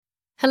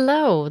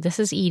Hello, this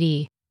is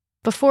Edie.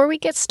 Before we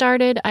get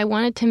started, I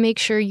wanted to make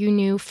sure you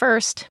knew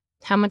first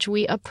how much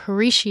we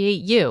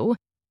appreciate you,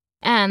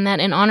 and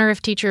that in honor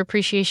of Teacher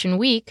Appreciation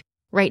Week,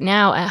 right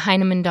now at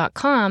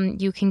Heinemann.com,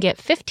 you can get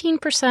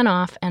 15%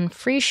 off and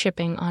free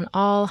shipping on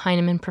all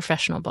Heinemann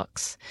professional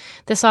books.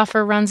 This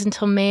offer runs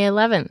until May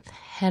 11th.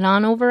 Head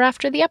on over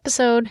after the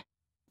episode.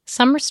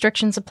 Some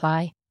restrictions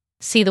apply.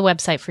 See the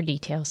website for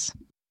details.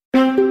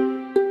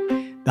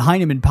 The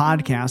Heinemann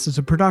Podcast is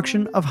a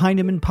production of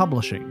Heinemann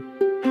Publishing.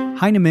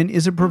 Heinemann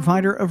is a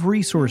provider of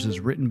resources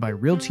written by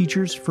real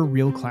teachers for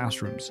real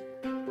classrooms.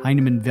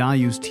 Heinemann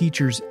values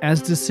teachers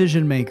as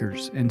decision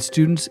makers and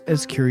students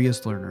as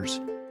curious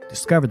learners.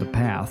 Discover the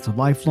path to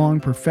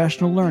lifelong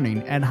professional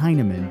learning at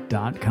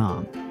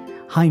Heinemann.com.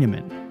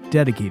 Heinemann,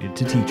 dedicated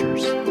to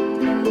teachers.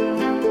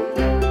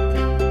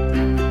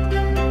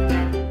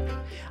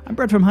 I'm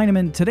Brett from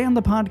Heinemann. Today on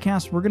the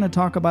podcast, we're going to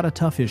talk about a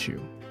tough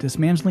issue: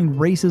 dismantling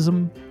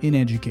racism in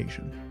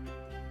education.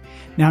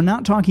 Now,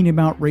 not talking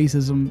about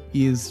racism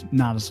is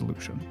not a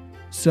solution.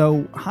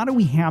 So how do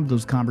we have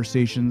those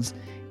conversations,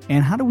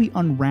 and how do we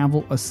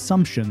unravel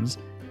assumptions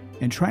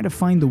and try to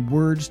find the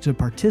words to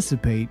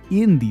participate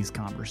in these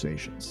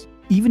conversations?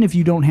 Even if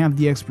you don't have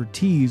the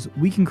expertise,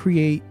 we can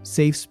create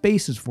safe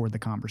spaces for the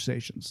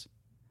conversations.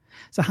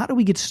 So how do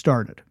we get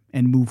started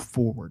and move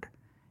forward?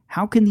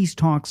 How can these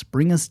talks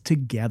bring us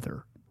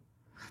together?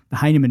 The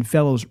Heinemann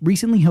Fellows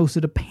recently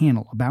hosted a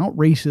panel about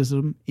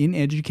racism in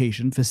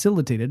education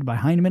facilitated by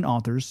Heinemann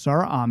authors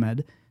Sara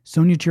Ahmed,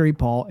 Sonia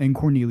Cherry-Paul, and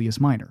Cornelius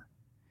Minor.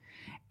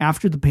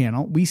 After the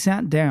panel, we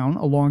sat down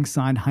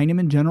alongside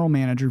Heinemann General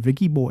Manager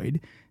Vicki Boyd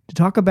to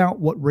talk about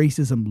what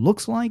racism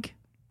looks like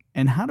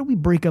and how do we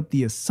break up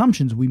the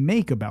assumptions we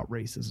make about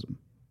racism.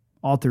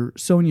 Author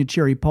Sonia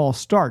Cherry-Paul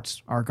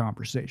starts our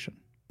conversation.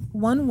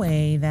 One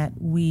way that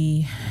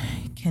we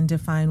can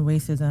define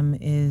racism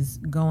is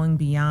going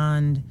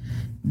beyond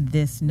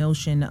this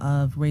notion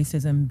of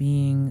racism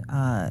being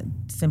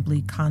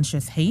simply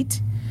conscious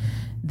hate,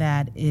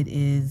 that it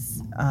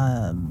is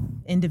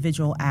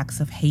individual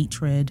acts of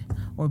hatred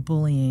or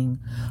bullying,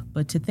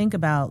 but to think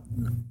about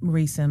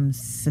racism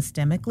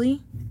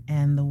systemically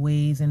and the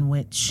ways in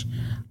which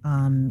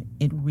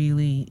it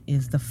really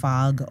is the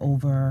fog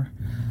over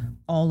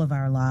all of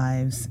our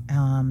lives,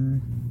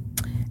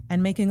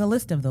 and making a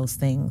list of those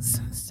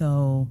things.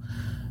 So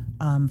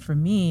for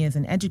me, as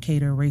an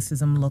educator,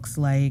 racism looks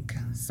like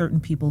certain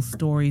people's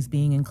stories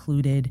being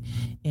included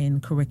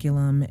in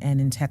curriculum and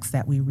in texts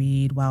that we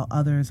read while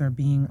others are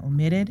being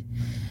omitted.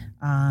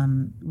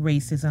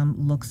 Racism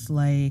looks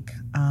like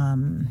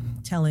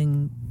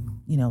telling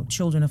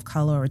children of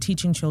color, or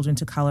teaching children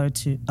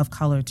of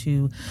color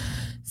to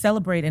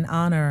celebrate and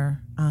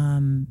honor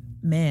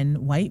men,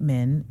 white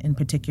men in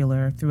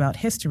particular, throughout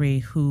history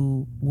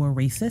who were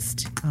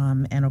racist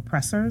and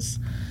oppressors.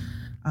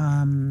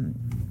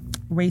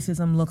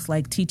 Racism looks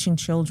like teaching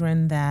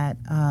children that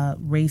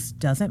race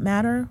doesn't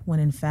matter, when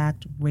in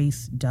fact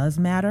race does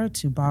matter,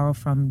 to borrow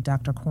from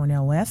Dr.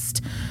 Cornel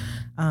West.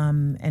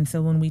 And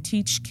so when we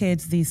teach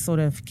kids these sort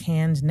of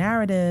canned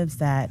narratives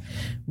that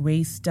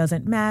race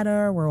doesn't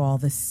matter, we're all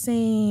the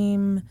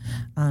same,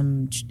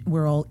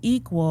 we're all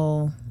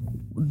equal,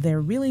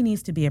 there really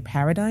needs to be a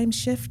paradigm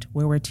shift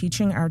where we're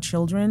teaching our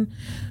children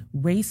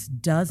race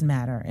does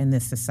matter in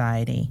this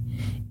society.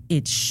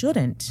 It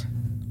shouldn't,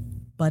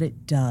 but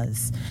it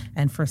does.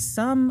 And for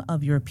some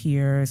of your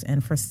peers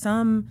and for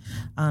some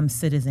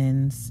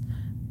citizens,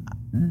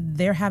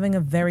 they're having a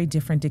very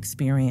different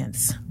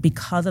experience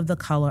because of the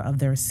color of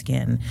their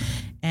skin.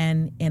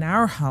 And in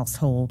our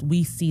household,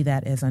 we see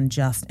that as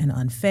unjust and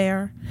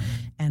unfair,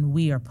 and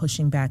we are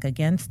pushing back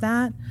against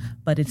that.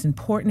 But it's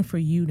important for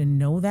you to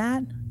know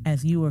that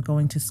as you are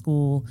going to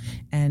school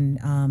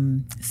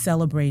and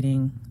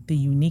celebrating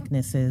the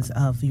uniquenesses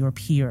of your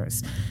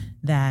peers,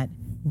 that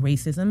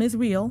racism is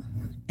real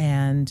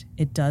and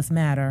it does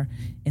matter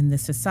in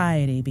this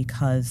society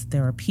because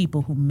there are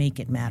people who make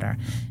it matter.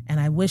 And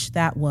I wish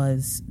that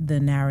was the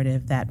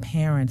narrative that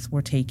parents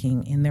were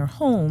taking in their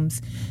homes,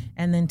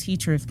 and then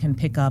teachers can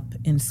pick up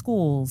in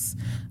schools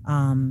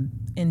in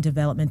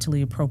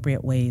developmentally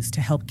appropriate ways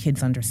to help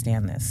kids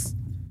understand this.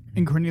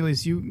 And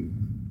Cornelius, you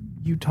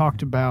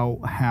talked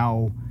about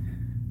how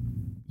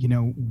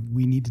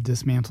we need to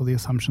dismantle the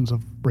assumptions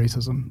of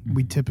racism.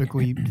 We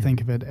typically think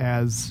of it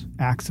as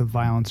acts of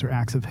violence or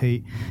acts of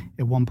hate.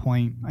 At one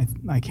point,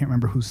 I can't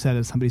remember who said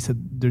it. Somebody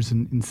said there's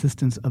an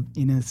insistence of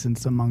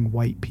innocence among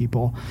white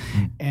people.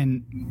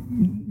 And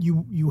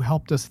you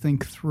helped us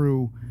think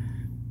through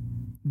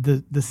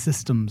the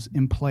systems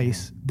in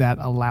place that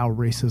allow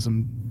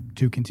racism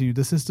to continue,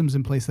 the systems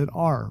in place that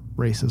are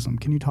racism.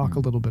 Can you talk a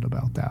little bit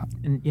about that?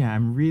 And yeah,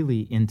 I'm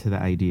really into the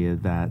idea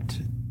that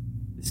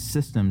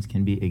systems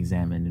can be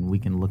examined and we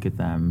can look at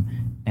them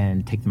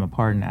and take them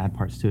apart and add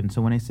parts to it. And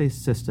so when I say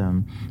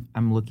system,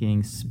 I'm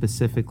looking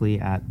specifically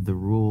at the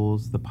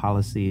rules, the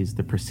policies,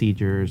 the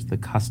procedures, the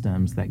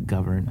customs that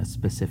govern a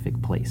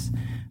specific place.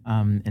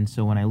 And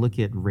so when I look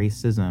at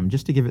racism,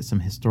 just to give it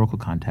some historical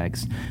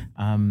context,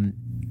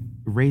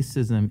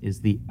 racism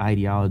is the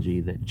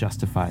ideology that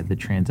justified the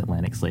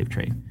transatlantic slave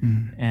trade.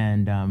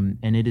 And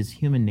it is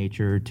human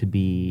nature to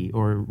be,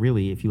 or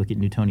really, if you look at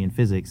Newtonian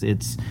physics,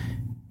 it's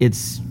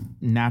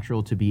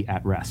natural to be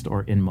at rest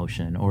or in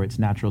motion, or it's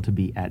natural to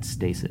be at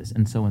stasis.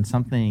 And so when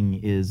something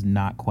is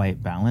not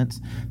quite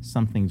balanced,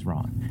 something's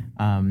wrong.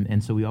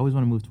 And so we always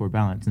want to move toward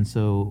balance. And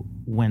so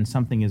when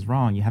something is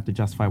wrong, you have to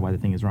justify why the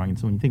thing is wrong. And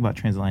so when you think about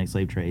transatlantic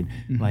slave trade,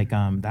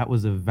 that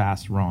was a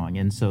vast wrong.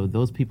 And so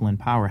those people in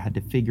power had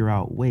to figure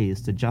out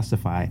ways to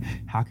justify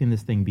how can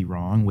this thing be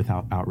wrong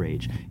without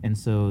outrage. And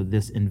so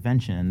this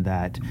invention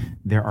that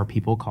there are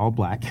people called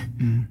black,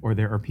 or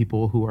there are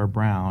people who are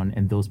brown,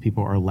 and those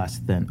people are less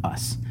than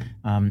us.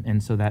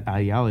 And so that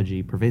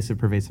ideology,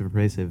 pervasive.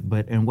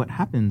 And what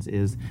happens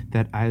is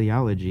that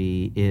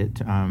ideology,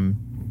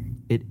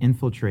 it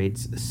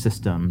infiltrates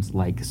systems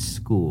like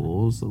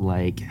schools,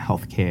 like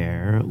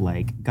healthcare,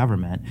 like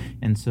government.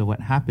 And so what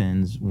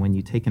happens when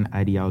you take an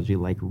ideology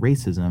like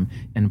racism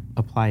and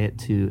apply it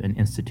to an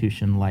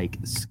institution like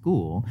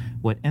school,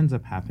 what ends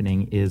up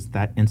happening is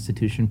that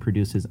institution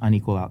produces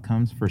unequal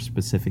outcomes for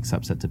specific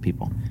subsets of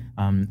people,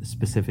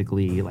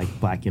 specifically like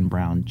black and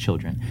brown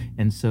children.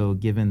 And so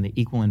given the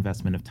equal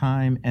investment of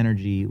time,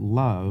 energy,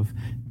 love,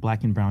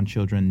 black and brown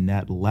children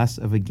net less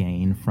of a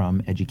gain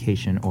from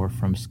education or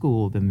from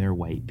school than their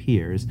white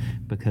peers,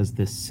 because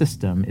this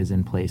system is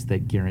in place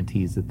that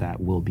guarantees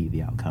that will be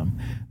the outcome.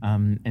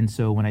 And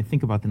so when I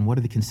think about then what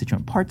are the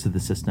constituent parts of the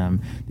system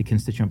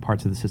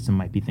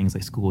might be things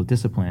like school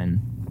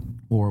discipline,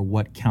 or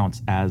what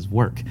counts as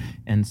work.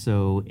 And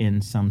so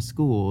in some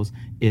schools,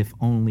 if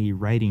only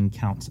writing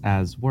counts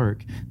as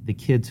work, the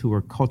kids who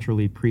are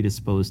culturally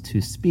predisposed to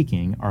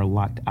speaking are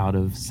locked out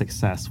of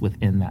success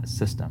within that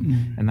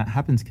system. And that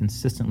happens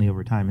consistently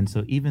over time. And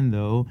so even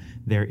though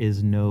there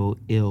is no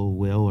ill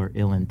will or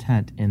ill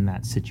intent in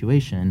that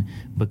situation,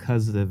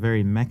 because the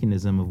very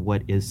mechanism of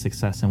what is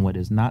success and what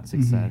is not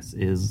success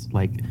is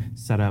like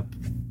set up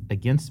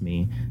against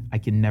me, I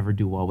can never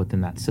do well within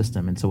that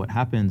system. And so what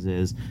happens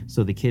is,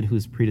 so the kid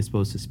who's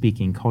predisposed to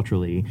speaking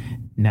culturally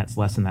nets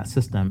less in that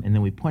system, and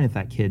then we point at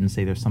that kid and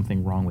say there's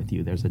something wrong with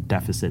you, there's a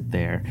deficit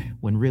there,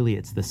 when really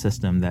it's the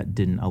system that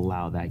didn't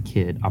allow that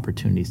kid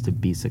opportunities to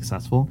be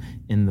successful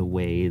in the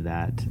way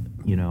that,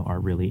 you know, are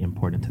really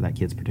important to that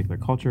kid's particular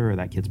culture or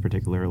that kid's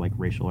particular like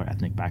racial or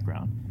ethnic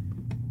background.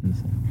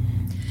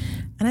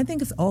 And I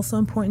think it's also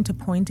important to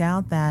point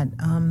out that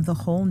the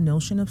whole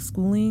notion of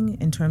schooling,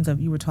 in terms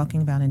of, you were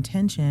talking about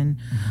intention,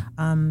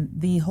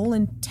 the whole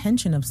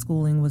intention of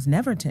schooling was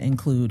never to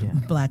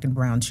include black and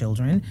brown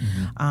children,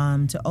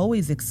 to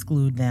always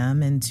exclude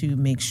them and to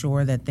make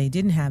sure that they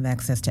didn't have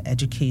access to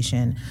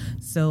education.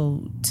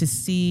 So to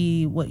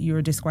see what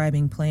you're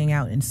describing playing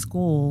out in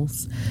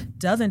schools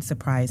doesn't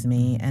surprise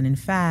me. And in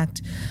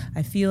fact,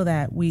 I feel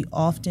that we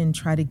often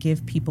try to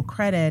give people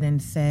credit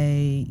and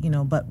say, you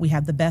know, but we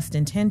have the best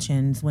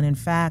intentions, when in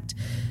fact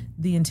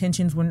the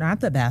intentions were not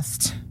the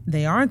best.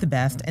 They aren't the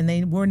best, and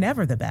they were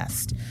never the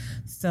best.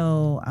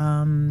 So,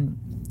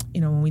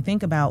 you know, when we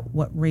think about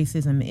what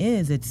racism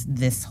is, it's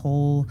this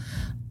whole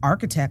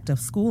architect of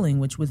schooling,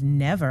 which was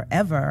never,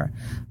 ever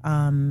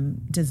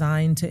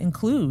designed to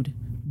include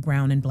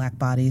brown and black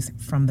bodies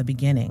from the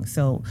beginning.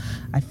 So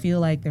I feel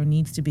like there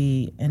needs to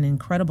be an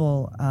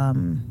incredible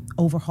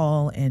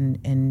overhaul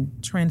and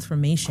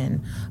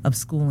transformation of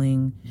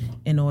schooling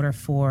in order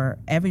for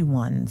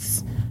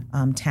everyone's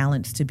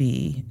talents to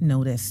be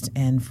noticed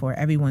and for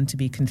everyone to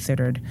be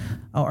considered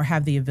or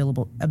have the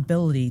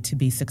ability to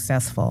be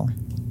successful.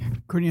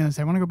 Cornelius,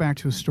 I want to go back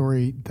to a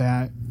story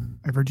that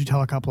I've heard you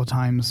tell a couple of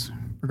times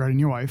regarding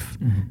your wife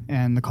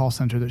and the call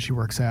center that she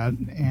works at.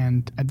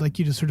 And I'd like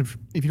you to sort of,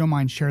 if you don't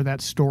mind, share that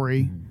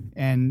story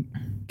and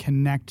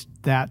connect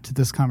that to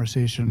this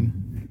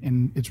conversation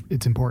and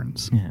its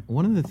importance. Yeah,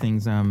 one of the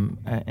things,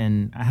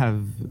 and I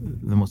have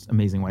the most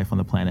amazing wife on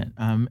the planet,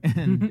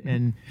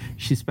 and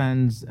she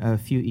spends a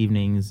few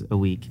evenings a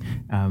week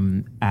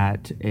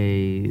at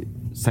a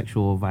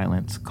sexual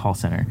violence call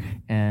center,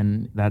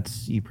 and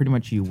that's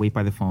you wait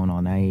by the phone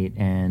all night,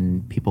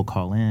 and people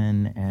call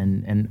in,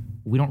 and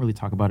we don't really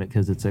talk about it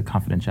because it's a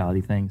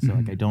confidentiality thing. So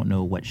like I don't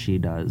know what she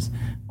does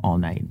all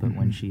night, but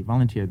when she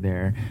volunteered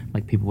there,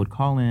 like people would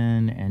call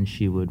in and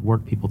she would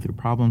work people through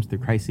problems, through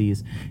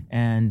crises,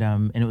 and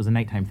it was a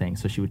nighttime thing.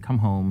 So she would come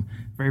home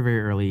very,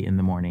 very early in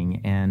the morning,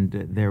 and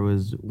there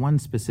was one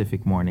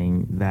specific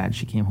morning that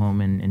she came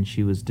home and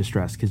she was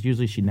distressed because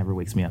usually she never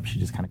wakes me up. She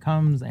just kind of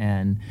comes,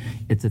 and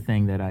it's a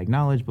thing that I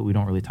acknowledge, but we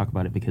don't really talk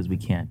about it because we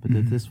can't.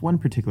 But this one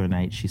particular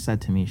night, she said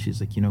to me, she's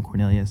like, you know,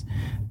 Cornelius,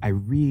 I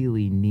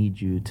really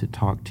need you to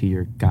talk to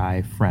your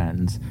guy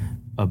friends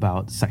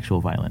about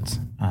sexual violence.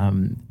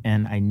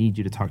 And I need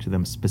you to talk to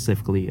them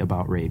specifically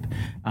about rape.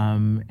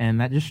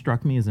 And that just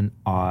struck me as an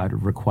odd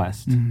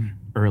request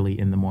early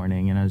in the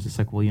morning. And I was just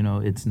like, well, you know,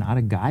 it's not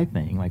a guy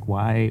thing. Like,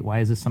 why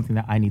is this something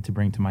that I need to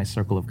bring to my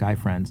circle of guy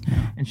friends?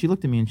 And she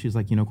looked at me and she was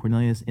like, you know,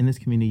 Cornelius, in this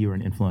community, you're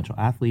an influential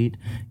athlete.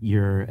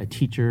 You're a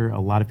teacher. A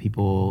lot of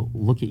people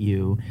look at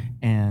you,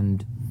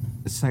 and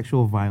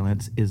sexual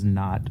violence is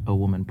not a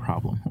woman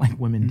problem. Like,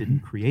 women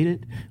didn't create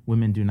it,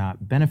 women do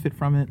not benefit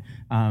from it,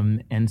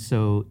 and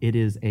so it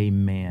is a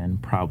man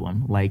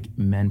problem. Like,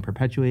 men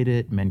perpetuate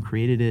it, men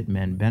created it,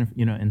 men benefit,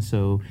 and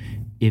so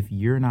if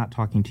you're not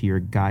talking to your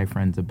guy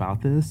friends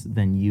about this,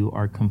 then you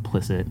are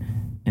complicit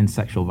in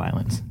sexual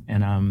violence.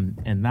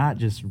 And that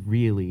just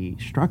really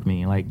struck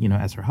me, like,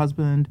 as her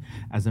husband,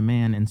 as a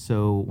man. And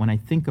so when I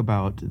think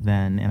about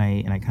then, and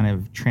I kind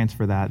of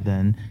transfer that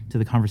then to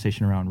the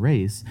conversation around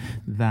race,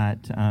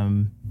 that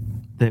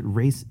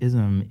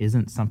racism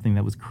isn't something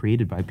that was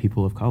created by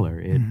people of color.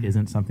 It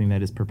isn't something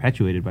that is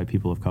perpetuated by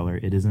people of color.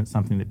 It isn't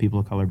something that people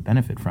of color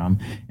benefit from.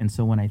 And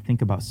so when I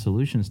think about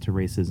solutions to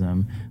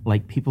racism,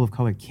 like, people of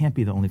color can't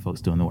be the only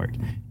folks doing the work.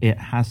 It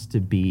has to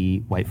be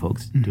white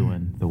folks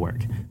doing the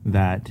work.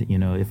 That,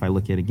 if I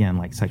look at, again,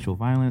 like sexual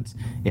violence,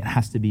 it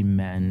has to be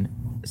men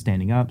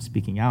standing up,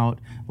 speaking out,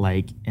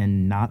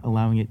 and not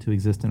allowing it to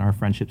exist in our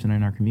friendships and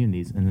in our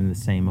communities. And then the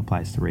same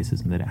applies to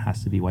racism, that it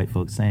has to be white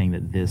folks saying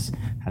that this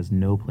has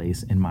no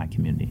place in my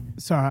community.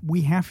 So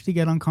we have to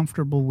get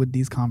uncomfortable with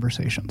these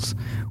conversations.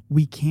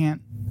 We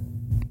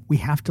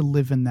have to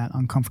live in that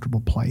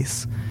uncomfortable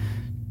place.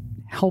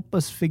 Help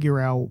us figure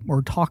out,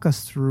 or talk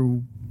us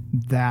through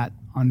that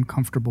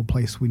uncomfortable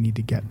place we need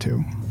to get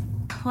to.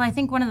 Well, I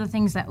think one of the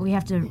things that we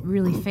have to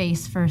really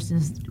face first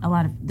is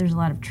there's a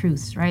lot of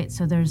truths, right?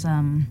 So there's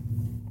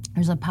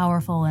a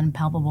powerful and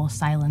palpable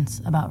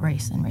silence about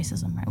race and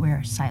racism, right? We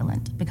are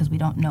silent because we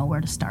don't know where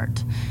to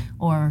start.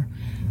 Or,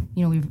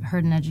 we've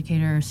heard an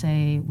educator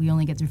say we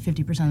only get through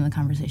 50% of the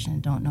conversation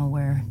and don't know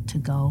where to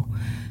go.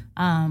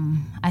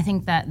 I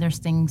think that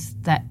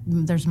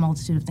there's a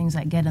multitude of things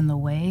that get in the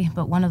way,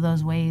 but one of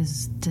those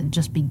ways to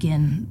just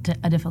begin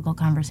a difficult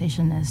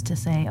conversation is to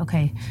say,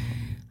 okay,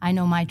 I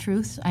know my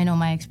truth, I know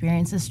my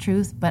experience is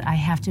truth, but I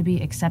have to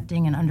be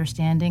accepting and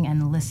understanding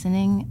and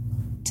listening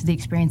to the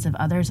experience of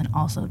others and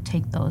also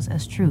take those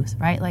as truth,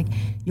 right? Like,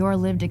 your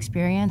lived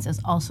experience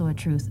is also a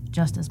truth,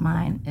 just as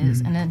mine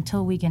is. And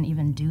until we can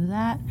even do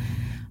that,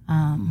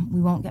 we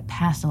won't get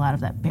past a lot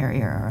of that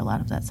barrier or a lot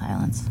of that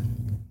silence.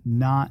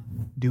 Not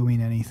doing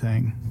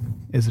anything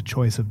is a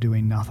choice of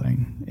doing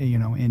nothing,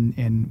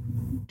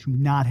 and to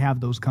not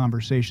have those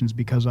conversations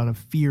because out of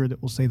fear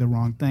that we'll say the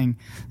wrong thing,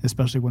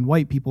 especially when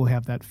white people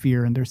have that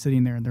fear and they're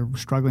sitting there and they're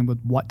struggling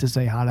with what to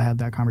say, how to have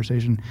that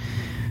conversation.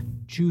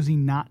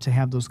 Choosing not to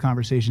have those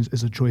conversations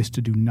is a choice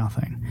to do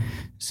nothing.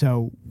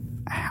 So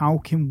how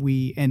can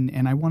we,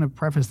 and I want to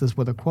preface this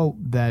with a quote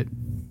that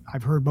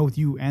I've heard both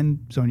you and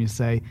Sonia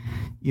say,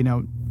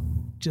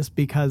 just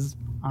because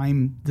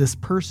I'm this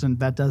person,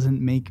 that doesn't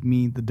make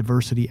me the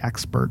diversity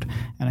expert.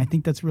 And I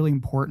think that's really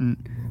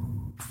important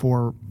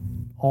for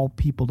all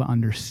people to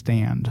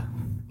understand.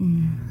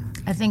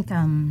 I think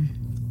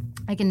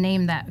I can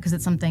name that because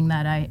it's something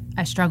that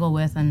I struggle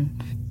with.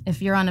 And if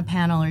you're on a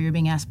panel or you're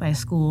being asked by a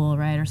school,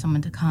 right, or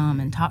someone to come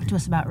and talk to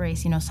us about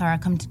race, Sarah,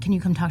 can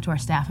you come talk to our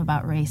staff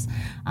about race?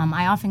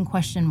 I often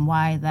question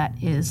why that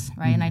is,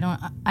 right? And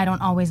I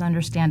don't always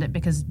understand it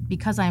because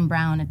I'm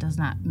brown, it does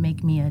not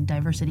make me a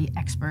diversity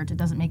expert. It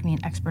doesn't make me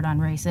an expert on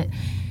race.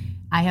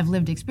 I have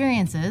lived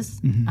experiences,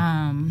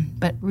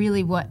 but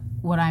really what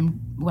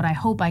I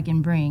hope I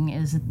can bring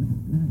is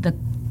the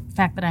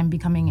fact that I'm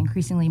becoming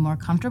increasingly more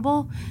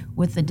comfortable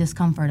with the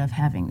discomfort of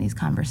having these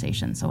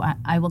conversations. So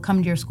I will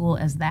come to your school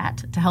as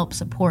that to help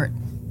support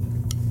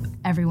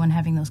everyone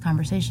having those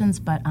conversations,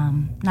 but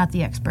not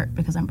the expert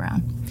because I'm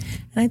brown.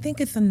 And I think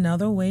it's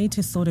another way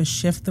to sort of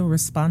shift the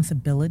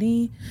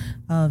responsibility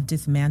of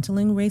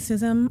dismantling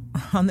racism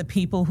on the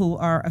people who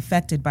are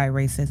affected by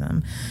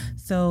racism.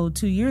 So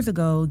 2 years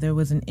ago, there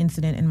was an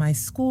incident in my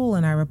school,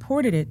 and I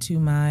reported it to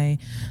my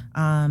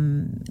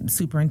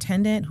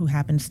superintendent, who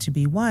happens to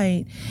be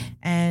white.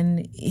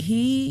 And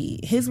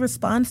his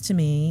response to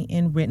me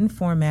in written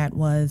format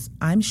was,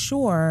 "I'm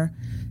sure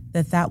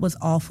that was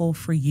awful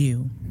for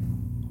you.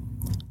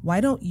 Why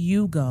don't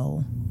you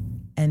go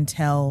and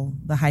tell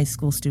the high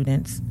school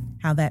students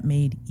how that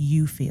made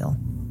you feel?"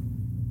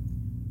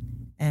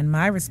 And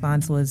my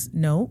response was,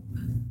 nope.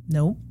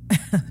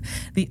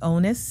 The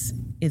onus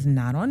is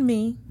not on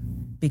me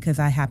because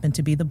I happen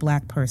to be the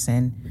black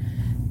person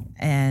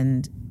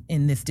and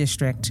in this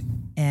district,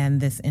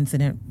 and this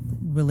incident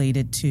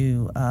related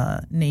to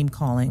name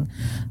calling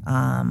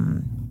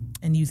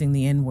and using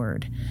the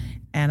N-word.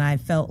 And I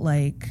felt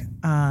like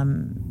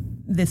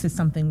this is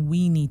something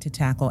we need to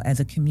tackle as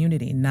a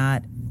community,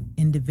 not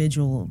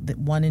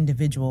one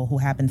individual who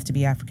happens to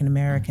be African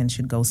American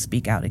should go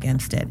speak out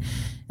against it.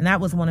 And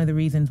that was one of the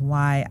reasons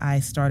why I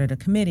started a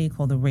committee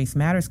called the Race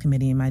Matters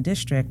Committee in my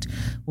district,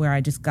 where I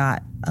just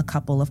got a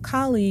couple of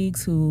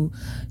colleagues who,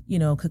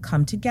 could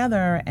come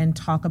together and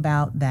talk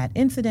about that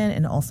incident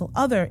and also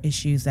other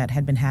issues that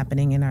had been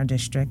happening in our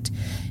district.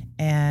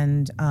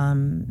 And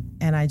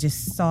I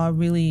just saw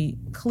really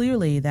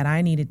clearly that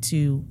I needed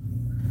to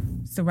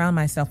surround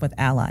myself with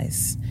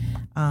allies,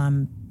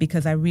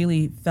 because I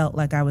really felt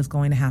like I was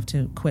going to have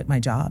to quit my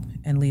job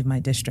and leave my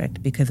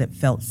district because it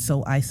felt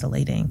so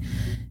isolating.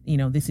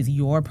 This is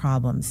your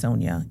problem,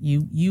 Sonia.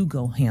 You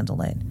go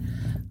handle it.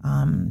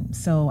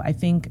 So I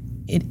think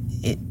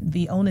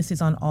the onus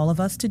is on all of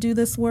us to do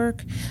this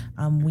work.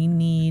 We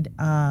need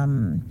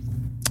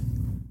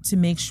to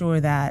make sure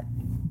that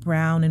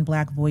brown and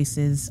black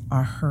voices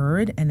are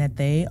heard and that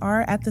they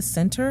are at the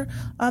center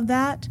of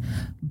that.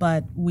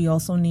 But we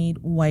also need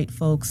white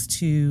folks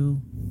to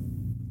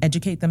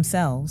educate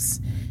themselves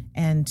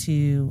and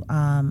to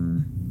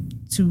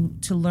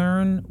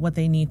learn what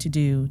they need to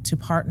do to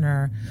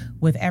partner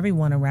with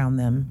everyone around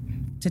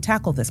them to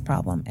tackle this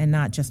problem and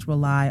not just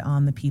rely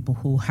on the people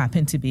who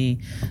happen to be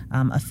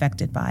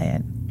affected by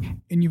it.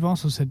 And you've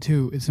also said,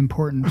 too, it's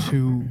important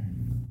to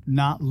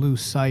not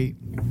lose sight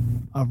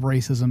of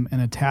racism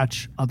and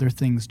attach other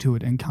things to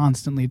it and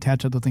constantly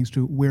attach other things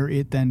to it where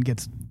it then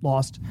gets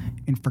lost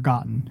and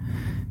forgotten.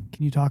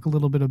 Can you talk a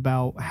little bit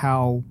about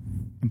how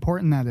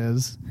important that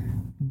is,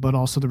 but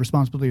also the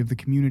responsibility of the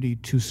community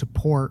to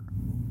support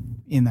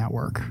in that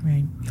work?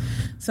 Right.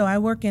 So I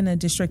work in a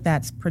district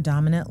that's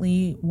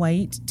predominantly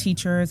white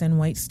teachers and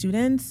white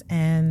students,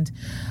 and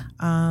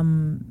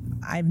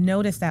I've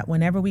noticed that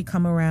whenever we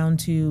come around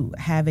to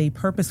have a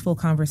purposeful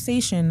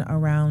conversation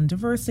around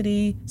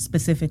diversity,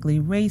 specifically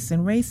race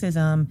and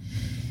racism,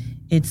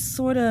 it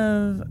sort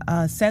of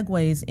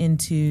segues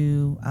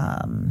into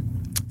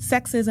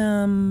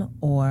sexism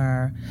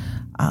or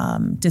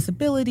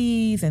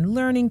disabilities and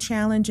learning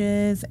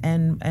challenges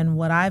and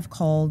what I've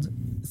called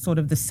sort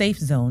of the safe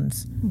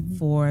zones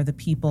for the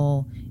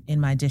people in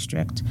my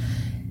district.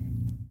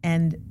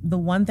 And the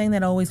one thing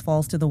that always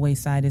falls to the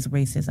wayside is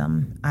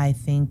racism. I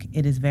think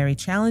it is very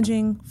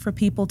challenging for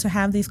people to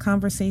have these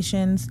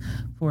conversations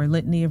for a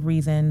litany of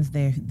reasons.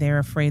 They're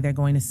afraid they're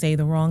going to say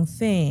the wrong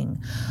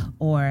thing,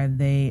 or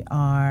they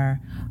are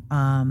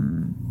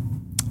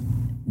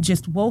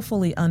just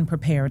woefully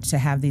unprepared to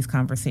have these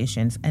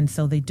conversations, and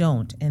so they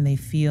don't, and they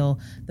feel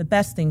the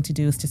best thing to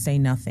do is to say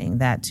nothing,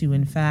 that to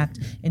in fact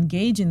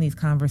engage in these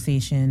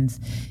conversations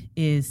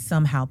is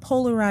somehow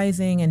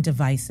polarizing and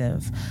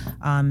divisive.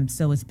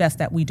 So it's best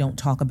that we don't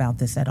talk about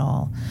this at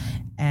all.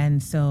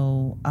 And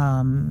so,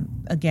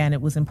 again,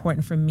 it was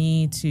important for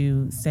me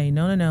to say,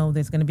 no,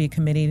 there's going to be a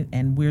committee,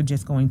 and we're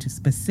just going to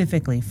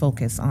specifically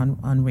focus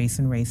on race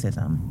and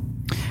racism.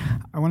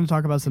 I want to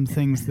talk about some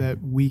things that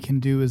we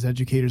can do as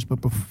educators, but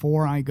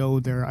before I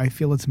go there, I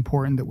feel it's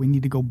important that we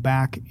need to go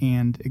back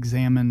and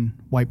examine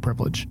white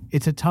privilege.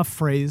 It's a tough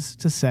phrase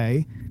to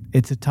say.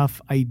 It's a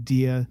tough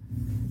idea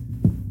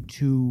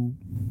to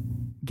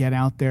get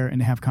out there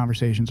and have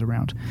conversations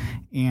around.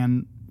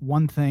 And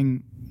one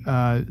thing,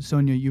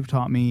 Sonia, you've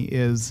taught me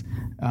is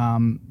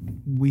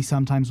we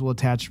sometimes will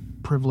attach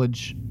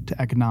privilege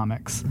to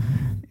economics,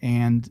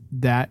 and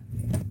that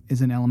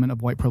is an element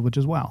of white privilege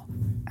as well.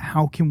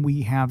 How can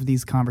we have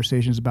these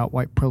conversations about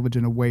white privilege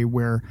in a way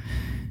where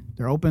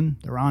they're open,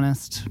 they're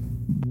honest,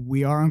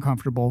 we are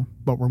uncomfortable,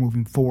 but we're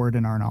moving forward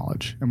in our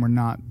knowledge and we're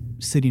not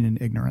sitting in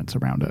ignorance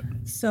around it?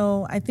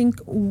 So I think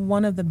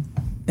one of the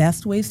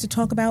best ways to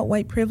talk about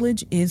white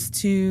privilege is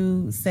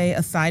to say,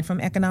 aside from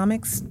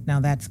economics, now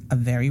that's a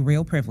very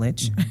real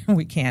privilege.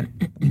 We can't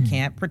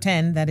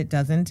pretend that it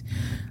doesn't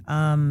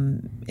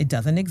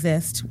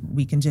exist.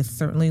 We can just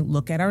certainly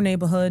look at our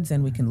neighborhoods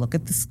and we can look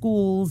at the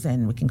schools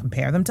and we can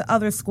compare them to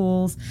other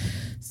schools.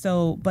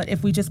 So, but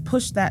if we just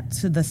push that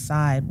to the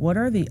side, what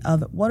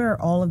are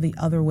all of the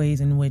other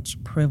ways in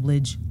which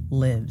privilege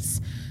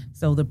lives?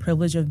 So the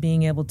privilege of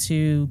being able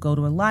to go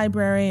to a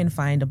library and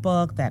find a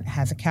book that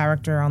has a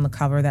character on the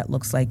cover that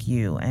looks like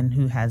you and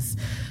who has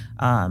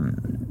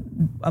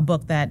a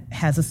book that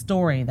has a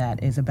story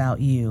that is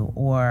about you,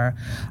 or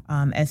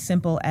as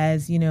simple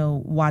as,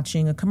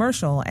 watching a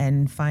commercial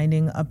and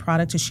finding a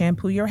product to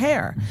shampoo your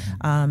hair,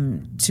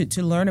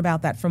 to learn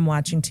about that from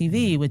watching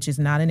TV, which is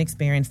not an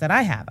experience that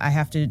I have. I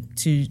have to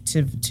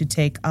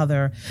take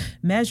other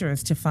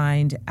measures to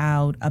find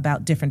out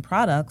about different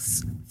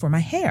products for my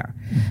hair.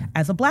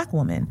 As a Black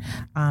woman,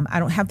 I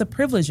don't have the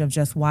privilege of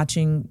just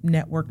watching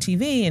network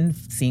TV and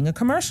seeing a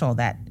commercial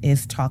that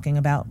is talking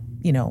about,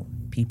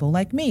 people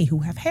like me who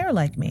have hair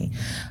like me.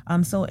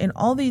 So in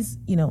all these,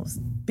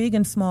 big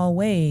and small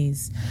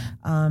ways,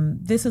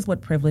 this is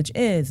what privilege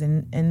is.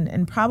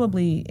 And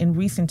probably in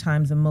recent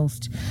times, the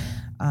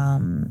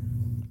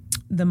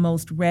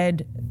most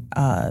read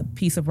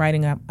piece of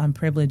writing on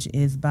privilege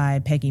is by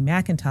Peggy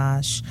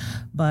McIntosh.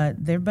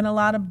 But there have been a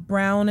lot of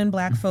brown and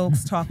Black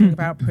folks talking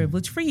about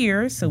privilege for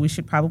years, so we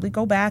should probably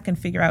go back and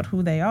figure out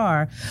who they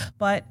are.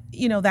 But,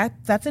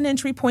 that's an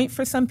entry point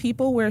for some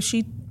people, where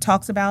she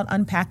talks about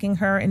unpacking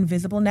her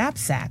invisible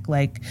knapsack,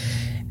 like,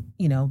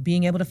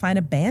 being able to find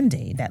a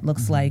Band-Aid that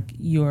looks like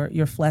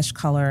your flesh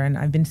color. And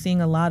I've been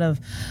seeing a lot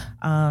of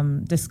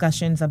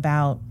discussions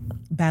about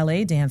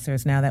ballet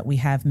dancers now that we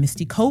have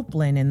Misty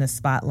Copeland in the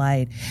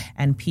spotlight,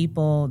 and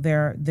people,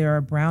 there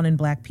are brown and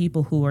black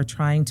people who are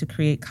trying to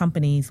create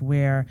companies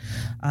where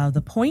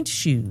the point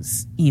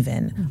shoes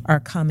even are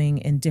coming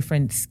in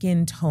different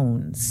skin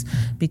tones,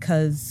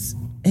 because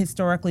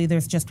historically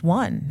there's just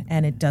one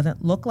and it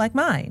doesn't look like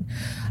mine.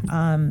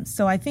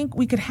 So I think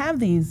we could have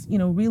these,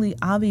 really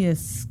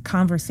obvious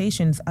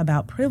conversations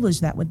about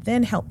privilege that would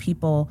then help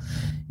people,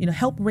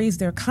 help raise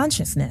their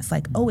consciousness.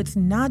 Like, oh, it's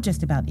not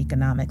just about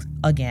economics.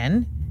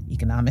 Again,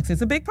 economics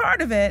is a big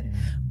part of it,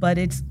 but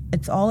it's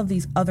all of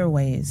these other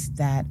ways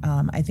that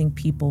I think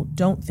people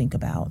don't think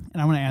about.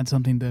 And I want to add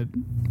something that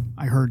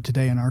I heard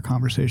today in our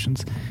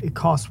conversations. It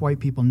costs white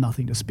people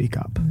nothing to speak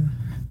up.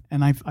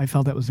 And I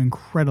felt that was an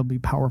incredibly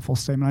powerful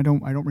statement. I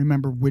don't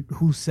remember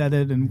who said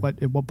it and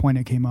at what point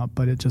it came up,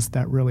 but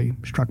that really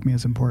struck me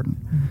as important.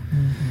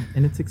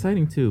 And it's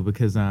exciting too,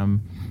 because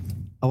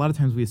a lot of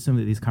times we assume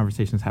that these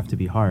conversations have to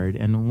be hard.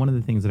 And one of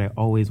the things that I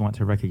always want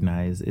to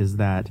recognize is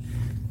that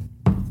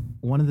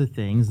one of the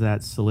things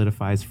that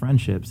solidifies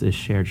friendships is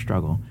shared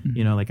struggle.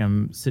 Like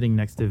I'm sitting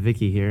next to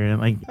Vicky here,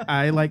 and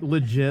I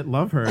legit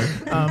love her,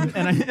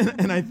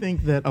 and I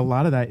think that a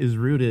lot of that is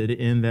rooted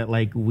in that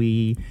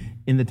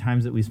in the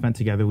times that we spent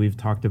together, we've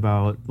talked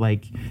about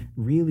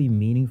really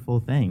meaningful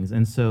things,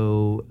 and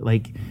so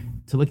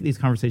to look at these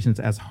conversations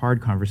as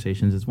hard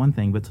conversations is one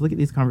thing, but to look at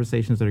these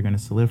conversations that are going to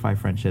solidify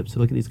friendships, to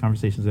look at these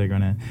conversations that are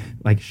going to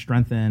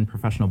strengthen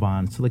professional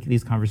bonds, to look at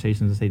these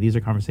conversations and say these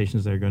are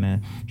conversations that are going to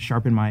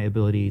sharpen my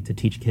ability to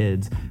teach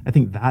kids, I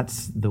think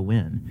that's the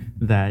win.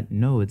 That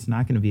no, it's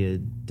not going to be a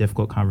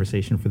difficult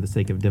conversation for the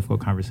sake of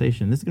difficult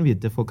conversation. This is going to be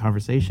a difficult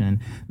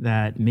conversation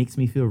that makes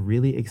me feel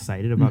really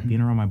excited about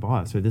being around my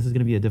boss, or this is going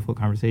to be a difficult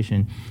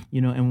conversation,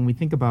 and when we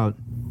think about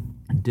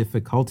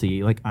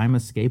difficulty, I'm a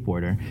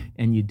skateboarder,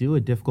 and you do a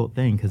difficult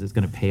thing because it's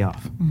going to pay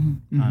off.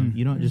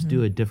 You don't just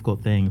do a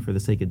difficult thing for the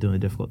sake of doing a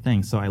difficult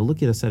thing. So I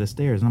look at a set of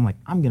stairs and I'm like,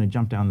 I'm going to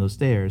jump down those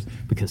stairs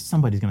because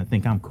somebody's going to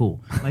think I'm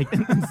cool.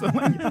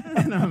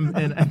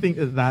 And I think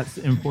that's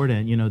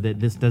important, that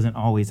this doesn't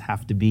always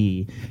have to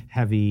be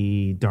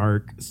heavy,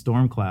 dark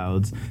storm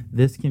clouds.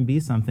 This can be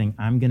something,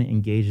 I'm going to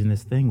engage in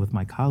this thing with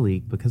my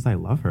colleague because I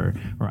love her,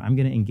 or I'm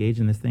going to engage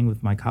in this thing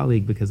with my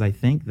colleague because I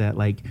think that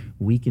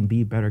we can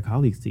be better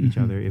colleagues to each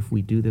other if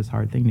we do this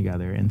hard thing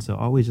together. And so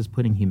always just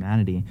putting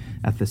humanity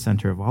at the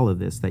center of all of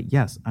this, that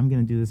yes, I'm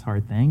going to do this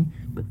hard thing,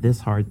 but this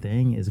hard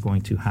thing is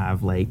going to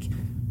have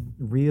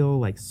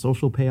real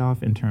social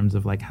payoff in terms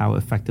of how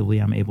effectively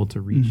I'm able to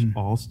reach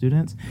all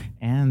students,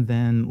 and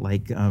then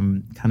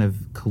kind of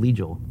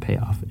collegial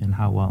payoff in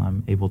how well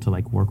I'm able to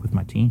work with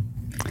my team.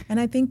 And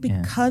I think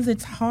because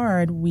it's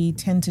hard, we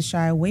tend to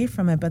shy away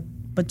from it, but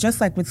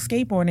just like with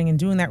skateboarding and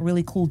doing that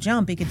really cool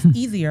jump, it gets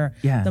easier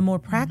the more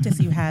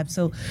practice you have.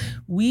 So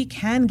we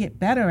can get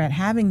better at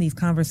having these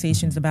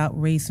conversations about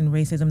race and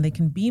racism. They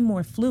can be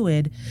more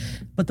fluid,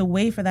 but the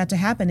way for that to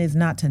happen is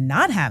not to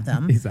not have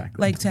them,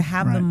 to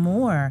have them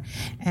more.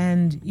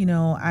 And,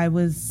 I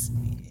was,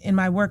 in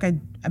my work,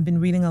 I've been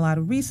reading a lot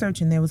of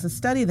research, and there was a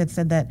study that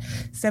said that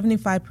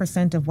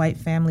 75% of white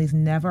families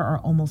never or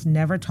almost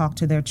never talk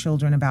to their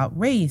children about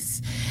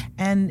race.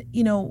 And,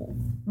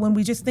 when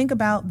we just think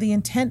about the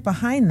intent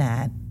behind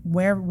that,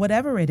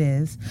 whatever it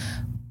is,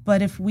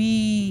 but if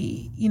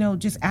we,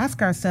 just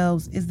ask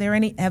ourselves, is there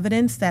any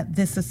evidence that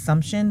this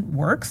assumption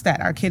works,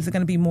 that our kids are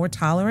going to be more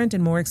tolerant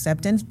and more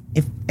accepting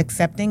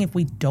if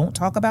we don't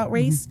talk about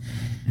race?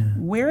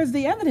 Where is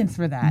the evidence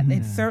for that?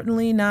 It's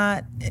certainly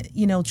not,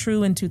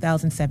 true in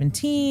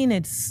 2017.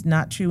 It's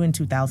not true in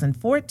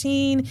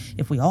 2014.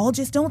 If we all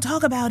just don't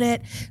talk about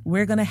it,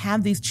 we're going to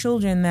have these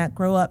children that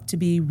grow up to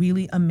be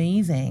really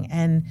amazing.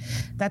 And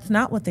that's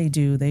not what they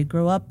do. They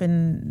grow up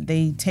and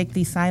they take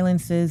these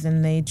silences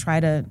and they try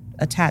to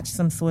attach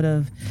some sort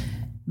of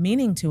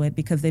meaning to it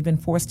because they've been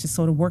forced to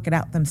sort of work it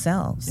out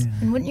themselves.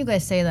 And wouldn't you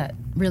guys say that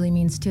really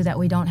means, too, that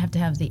we don't have to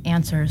have the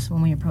answers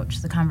when we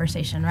approach the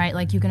conversation, right?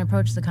 You can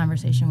approach the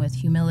conversation with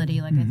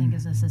humility. I think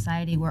as a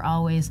society, we're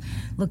always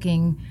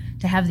looking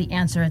to have the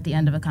answer at the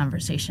end of a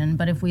conversation.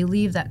 But if we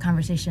leave that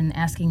conversation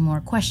asking more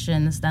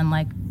questions, then,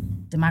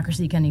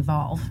 democracy can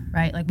evolve,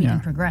 right? We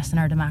can progress in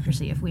our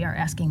democracy if we are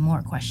asking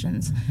more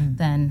questions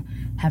than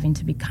having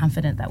to be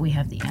confident that we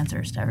have the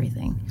answers to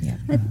everything. Yeah.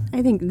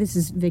 I think this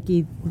is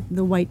Vicky,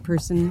 the white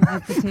person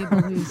at the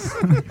table who's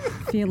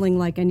feeling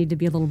like I need to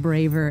be a little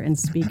braver and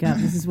speak up.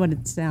 This is what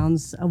it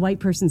sounds, a white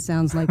person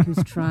sounds like,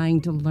 who's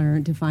trying to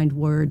learn to find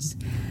words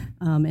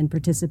and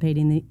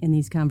participating in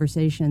these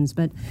conversations.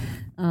 But,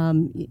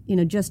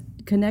 just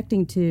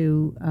connecting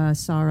to,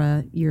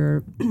 Sarah,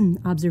 your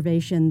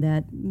observation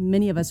that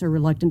many of us are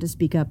reluctant to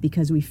speak up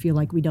because we feel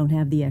like we don't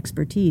have the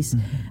expertise.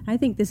 I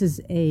think this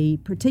is a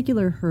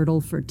particular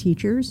hurdle for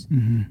teachers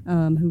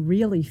who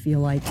really feel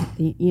like,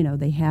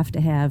 they have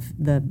to have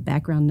the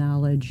background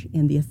knowledge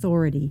and the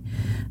authority.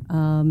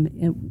 And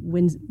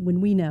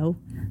when we know,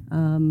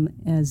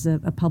 as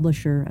a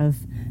publisher of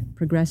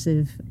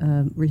progressive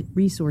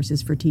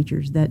resources for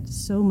teachers, that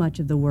so much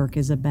of the work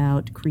is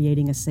about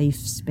creating a safe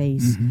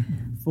space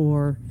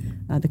for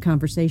the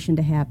conversation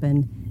to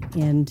happen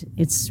And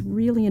it's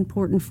really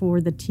important for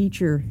the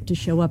teacher to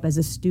show up as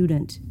a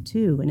student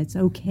too, and it's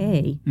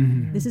okay.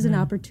 This is an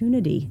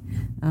opportunity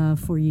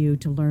for you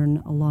to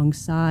learn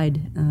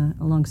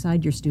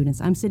alongside your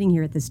students. I'm sitting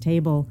here at this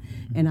table,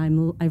 and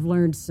I've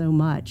learned so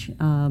much.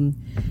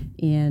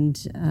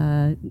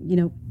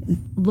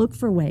 Look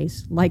for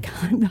ways, like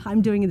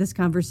I'm doing in this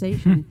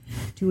conversation,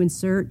 to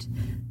insert,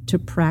 to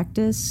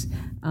practice,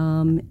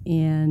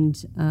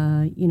 and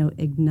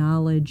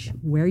acknowledge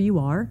where you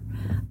are,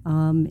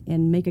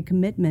 and make a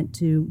commitment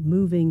to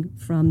moving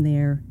from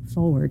there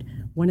forward.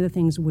 One of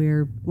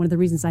the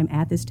reasons I'm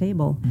at this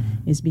table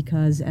is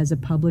because as a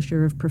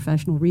publisher of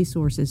professional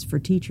resources for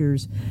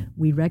teachers,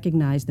 we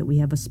recognize that we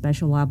have a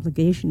special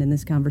obligation in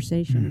this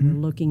conversation.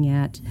 We're looking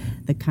at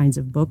the kinds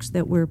of books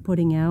that we're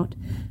putting out,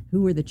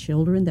 who are the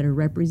children that are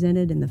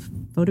represented in the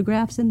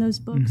photographs in those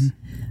books,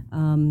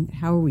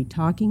 how are we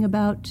talking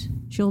about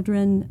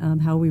children,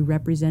 how are we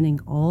representing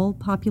all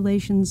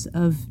populations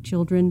of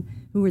children,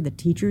 who are the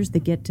teachers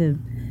that get to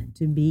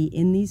be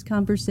in these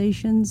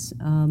conversations,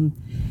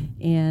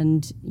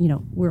 and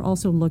we're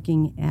also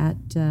looking at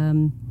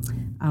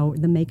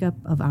the makeup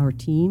of our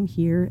team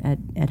here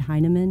at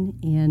Heinemann,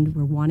 and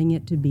we're wanting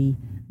it to be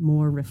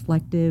more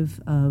reflective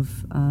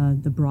of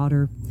the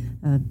broader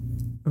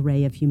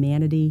array of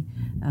humanity.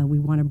 We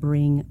want to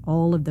bring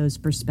all of those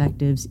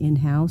perspectives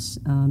in-house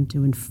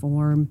to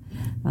inform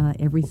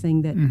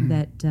everything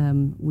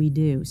that we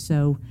do.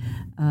 So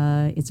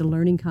it's a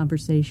learning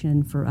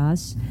conversation for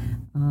us,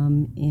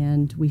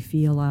 and we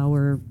feel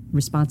our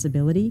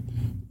responsibility.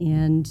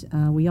 And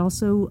we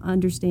also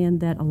understand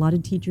that a lot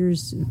of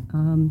teachers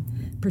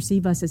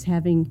perceive us as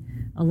having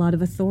a lot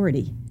of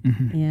authority.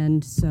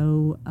 And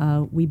so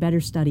we better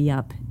study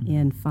up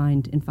and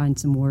find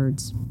some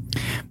words.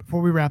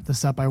 Before we wrap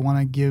this up, I want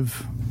to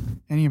give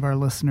any of our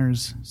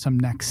listeners some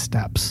next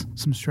steps,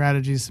 some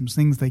strategies, some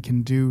things they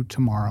can do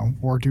tomorrow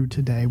or do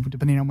today,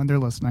 depending on when they're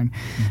listening.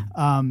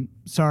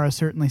 Sarah,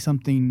 certainly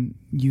something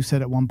you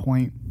said at one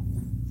point,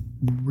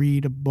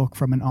 read a book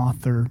from an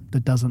author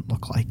that doesn't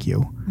look like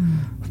you.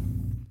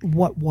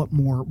 What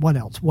more? What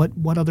else?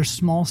 What other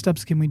small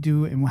steps can we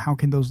do, and how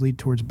can those lead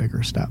towards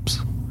bigger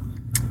steps?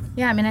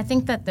 Yeah, I mean, I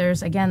think that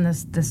there's, again,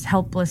 this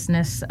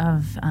helplessness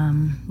of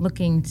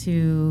looking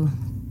to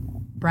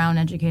brown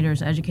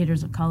educators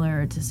of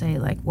color to say,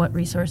 like, what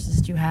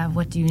resources do you have?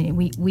 What do you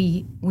need?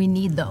 We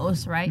need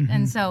those, right?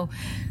 And so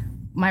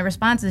my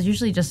response is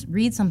usually just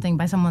read something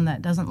by someone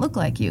that doesn't look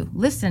like you.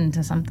 Listen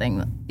to something,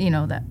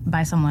 that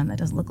by someone that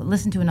doesn't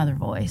listen to another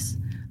voice.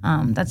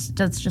 That's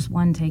just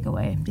one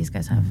takeaway these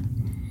guys have.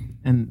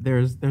 And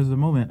there's a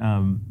moment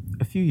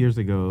a few years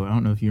ago, I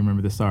don't know if you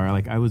remember this, Sarah,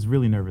 like I was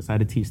really nervous. I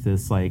had to teach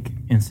this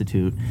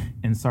institute,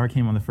 and Sarah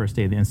came on the first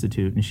day of the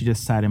institute, and she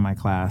just sat in my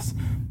class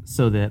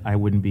so that I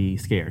wouldn't be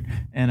scared.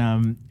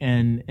 And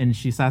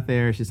she sat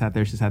there,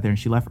 and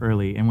she left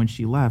early. And when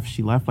she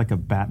left like a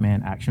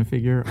Batman action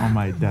figure on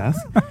my desk.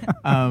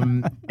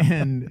 And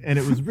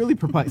it was really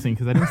perplexing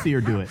because I didn't see her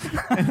do it.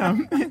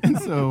 And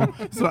so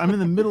I'm in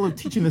the middle of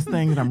teaching this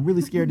thing that I'm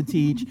really scared to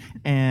teach,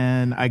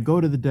 and I go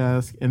to the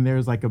desk, and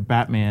there's like a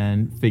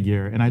Batman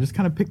figure, and I just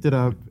kind of picked it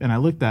up, and I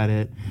looked at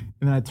it,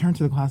 and then I turned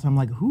to the class, and I'm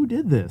like, who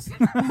did this?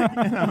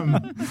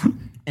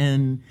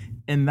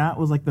 And that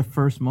was like the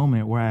first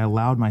moment where I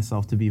allowed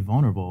myself to be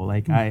vulnerable.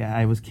 Like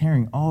I was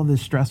carrying all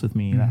this stress with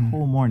me that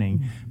whole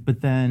morning, but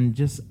then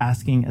just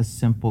asking a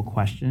simple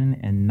question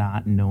and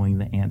not knowing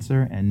the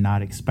answer and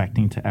not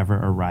expecting to ever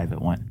arrive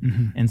at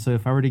one. And so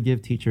if I were to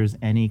give teachers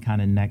any kind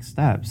of next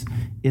steps,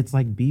 it's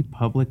like be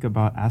public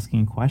about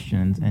asking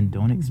questions and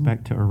don't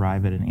expect to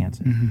arrive at an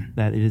answer.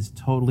 That it is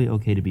totally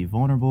okay to be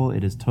vulnerable.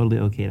 It is totally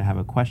okay to have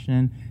a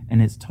question,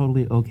 and it's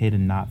totally okay to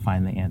not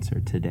find the answer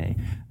today.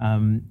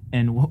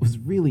 And what was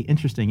really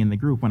interesting in the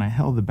group when I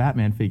held the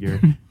Batman figure,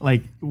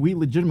 like we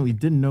legitimately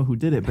didn't know who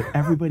did it, but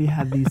everybody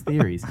had these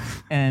theories,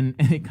 and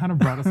it kind of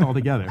brought us all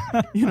together,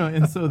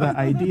 and so the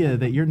idea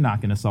that you're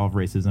not going to solve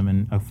racism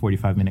in a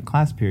 45-minute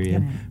class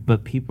period,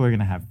 but people are going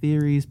to have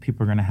theories,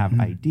 people are going to have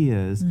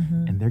ideas,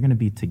 and they're going to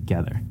be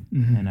together.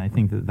 And I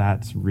think that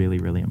that's really,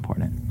 really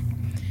important.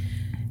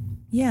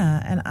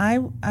 Yeah, and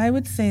I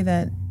would say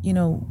that,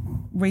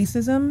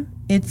 racism,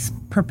 it's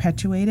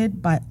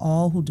perpetuated by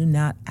all who do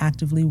not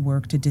actively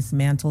work to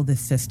dismantle this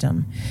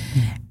system.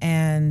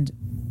 And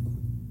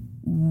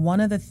one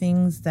of the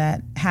things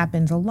that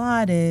happens a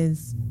lot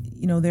is,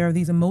 there are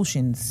these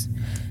emotions,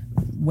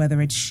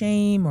 whether it's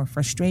shame or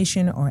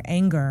frustration or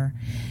anger.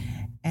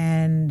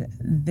 And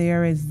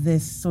there is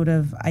this sort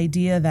of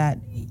idea that,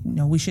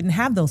 we shouldn't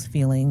have those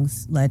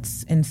feelings.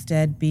 Let's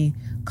instead be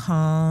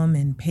calm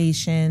and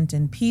patient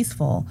and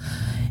peaceful.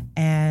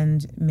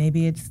 And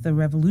maybe it's the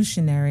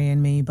revolutionary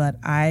in me, but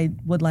I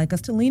would like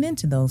us to lean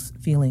into those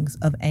feelings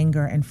of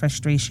anger and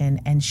frustration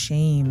and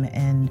shame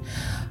and,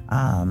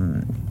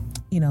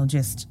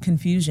 just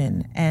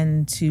confusion,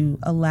 and to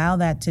allow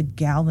that to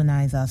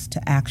galvanize us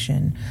to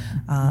action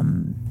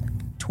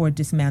toward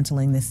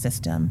dismantling this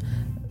system.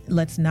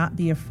 let's not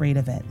be afraid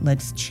of it.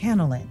 Let's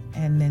channel it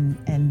and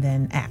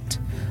then act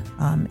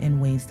in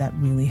ways that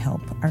really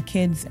help our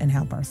kids and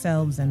help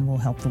ourselves and will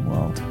help the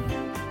world.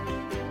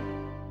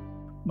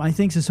 My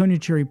thanks to Sonia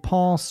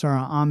Cherry-Paul,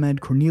 Sarah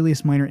Ahmed,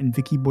 Cornelius Minor, and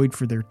Vicky Boyd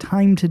for their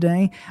time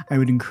today. I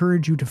would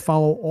encourage you to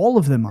follow all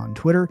of them on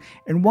Twitter.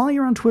 And while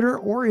you're on Twitter,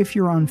 or if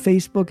you're on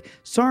Facebook,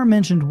 Sarah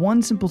mentioned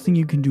one simple thing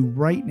you can do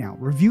right now.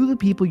 Review the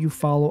people you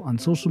follow on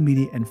social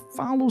media and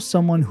follow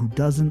someone who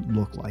doesn't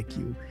look like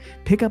you.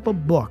 Pick up a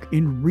book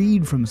and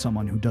read from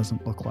someone who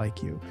doesn't look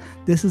like you.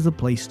 This is a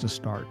place to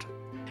start.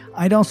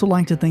 I'd also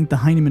like to thank the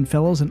Heinemann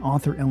Fellows and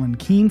author Ellen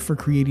Keene for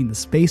creating the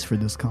space for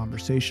this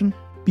conversation.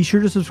 Be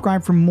sure to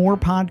subscribe for more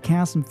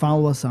podcasts and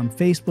follow us on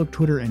Facebook,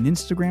 Twitter, and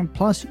Instagram.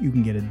 Plus, you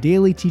can get a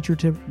daily teacher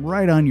tip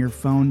right on your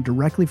phone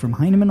directly from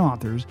Heinemann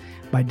authors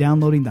by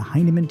downloading the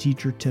Heinemann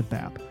Teacher Tip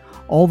app.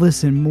 All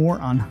this and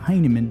more on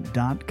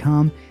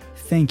Heinemann.com.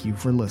 Thank you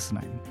for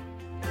listening.